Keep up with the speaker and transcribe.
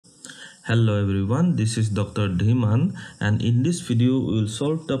Hello everyone, this is Dr. Dhiman, and in this video we will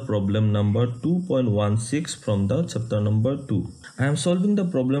solve the problem number 2.16 from the chapter number 2. I am solving the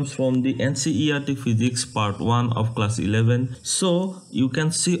problems from the NCERT Physics part 1 of class 11. So you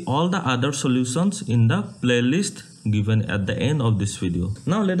can see all the other solutions in the playlist given at the end of this video.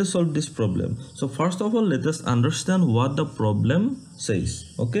 Now let us solve this problem. So first of all, let us understand what the problem says.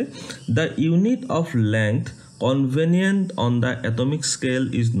 Okay, the unit of length convenient on the atomic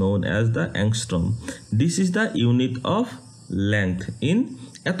scale is known as the angstrom. This is the unit of length in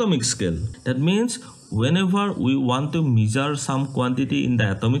atomic scale. That means whenever we want to measure some quantity in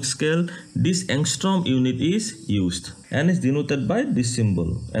the atomic scale, this angstrom unit is used and is denoted by this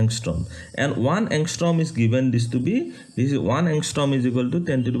symbol angstrom. And 1 angstrom is given this to be, this is 1 angstrom is equal to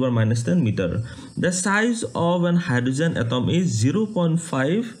 10 to the power minus 10 meter. The size of an hydrogen atom is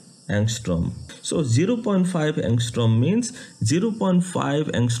 0.5 angstrom. So 0.5 angstrom means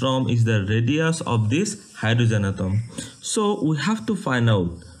 0.5 angstrom is the radius of this hydrogen atom. So we have to find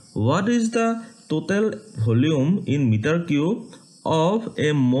out what is the total volume in meter cube of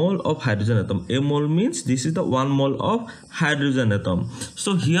a mole of hydrogen atom. A mole means this is the 1 mole of hydrogen atom.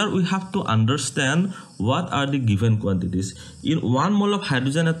 So here we have to understand what are the given quantities. In 1 mole of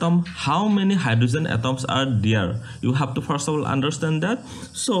hydrogen atom, how many hydrogen atoms are there? You have to first of all understand that.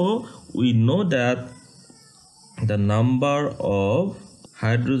 So we know that the number of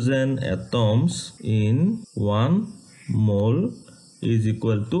hydrogen atoms in 1 mole is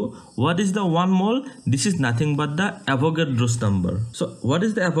equal to, what is the 1 mole? This is nothing but the Avogadro's number. So what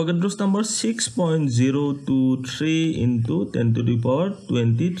is the Avogadro's number? 6.023 into 10 to the power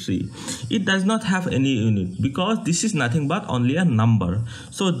 23. It does not have any unit because this is nothing but only a number.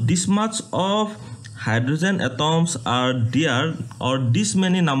 So this much of hydrogen atoms are there, or this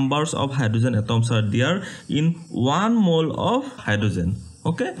many numbers of hydrogen atoms are there in 1 mole of hydrogen.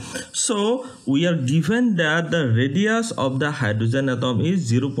 Okay, so we are given that the radius of the hydrogen atom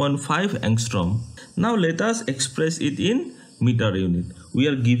is 0.5 angstrom. Now let us express it in meter unit. We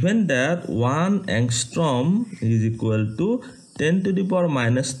are given that 1 angstrom is equal to 10 to the power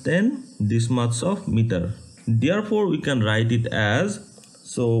minus 10 this much of meter. Therefore we can write it as,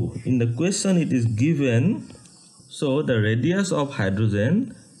 so in the question it is given, so the radius of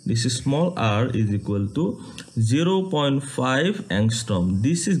hydrogen, this is small r, is equal to 0.5 angstrom.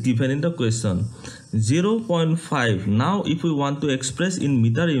 This is given in the question, 0.5. Now if we want to express in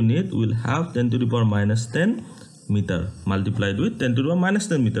meter unit, we will have 10 to the power minus 10 meter multiplied with 10 to the power minus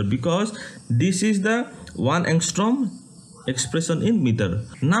 10 meter, because this is the 1 angstrom expression in meter.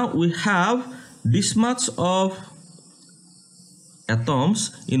 Now we have this much of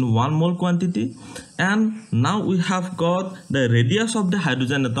atoms in 1 mole quantity, and now we have got the radius of the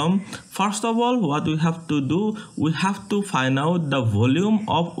hydrogen atom. First of all, what we have to do, we have to find out the volume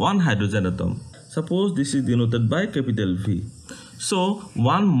of 1 hydrogen atom. Suppose this is denoted by capital V. So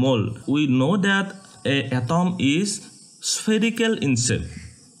 1 mole, we know that a atom is spherical in shape.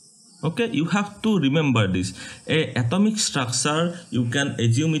 Okay, you have to remember this. A atomic structure, you can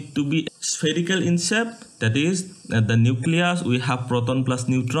assume it to be spherical in shape. That is, at the nucleus we have proton plus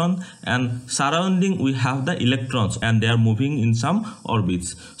neutron, and surrounding we have the electrons, and they are moving in some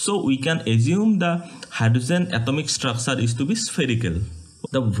orbits. So we can assume the hydrogen atomic structure is to be spherical.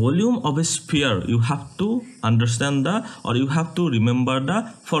 The volume of a sphere, you have to understand the, or you have to remember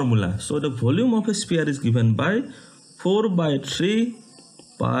the formula. So the volume of a sphere is given by 4 by 3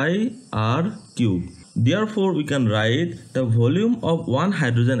 pi r cube. Therefore we can write the volume of 1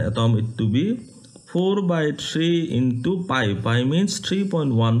 hydrogen atom it to be 4 by 3 into pi. Pi means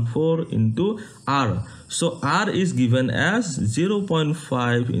 3.14 into r. So r is given as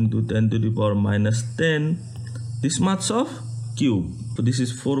 0.5 into 10 to the power minus 10 this much of cube. So this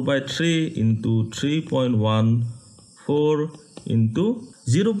is 4 by 3 into 3.14 into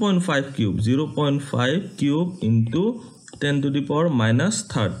 0.5 cube. 0.5 cube into 10 to the power minus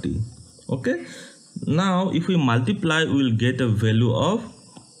 30. Okay, now if we multiply, we will get a value of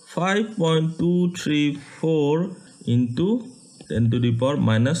 5.234 into 10 to the power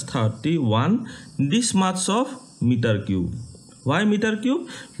minus 31 this much of meter cube. Why meter cube?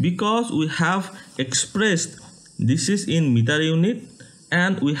 Because we have expressed this is in meter unit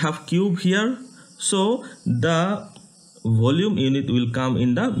and we have cube here, so the volume unit will come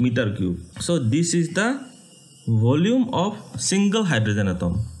in the meter cube. So this is the volume of single hydrogen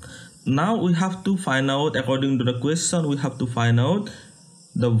atom. Now we have to find out, according to the question, we have to find out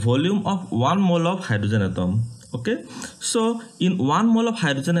the volume of 1 mole of hydrogen atom. Okay, so in 1 mole of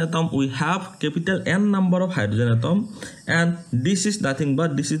hydrogen atom we have capital N number of hydrogen atom, and this is nothing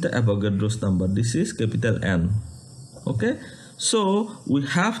but this is the Avogadro's number. This is capital N. Okay, So we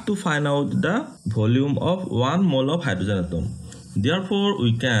have to find out the volume of 1 mole of hydrogen atom. Therefore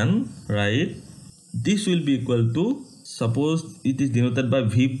we can write this will be equal to, suppose it is denoted by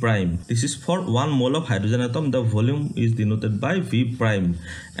V prime. This is for 1 mole of hydrogen atom. The volume is denoted by V prime.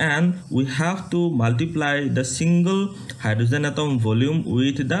 And we have to multiply the single hydrogen atom volume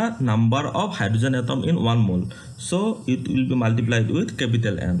with the number of hydrogen atom in 1 mole. So it will be multiplied with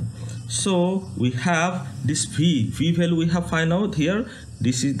capital N. So we have this V value we have find out here.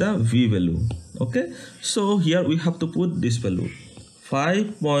 This is the V value. Okay. So here we have to put this value.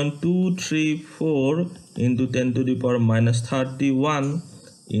 5.234 into 10 to the power minus 31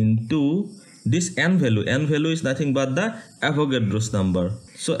 into this N value. N value is nothing but the Avogadro's number.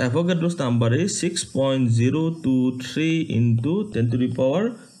 So Avogadro's number is 6.023 into 10 to the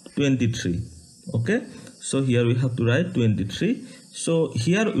power 23. Okay. So here we have to write 23. So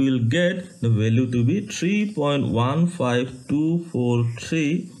here we will get the value to be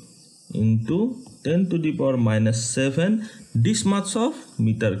 3.15243 into 10 to the power minus 7 this much of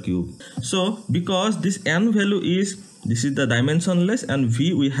meter cube. So because this N value is, this is the dimensionless, and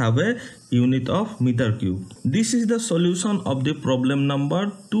V we have a unit of meter cube. This is the solution of the problem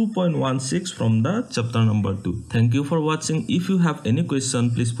number 2.16 from the chapter number 2. Thank you for watching. If you have any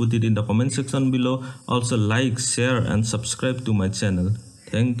question, please put it in the comment section below. Also like, share and subscribe to my channel.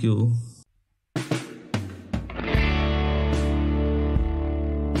 Thank you.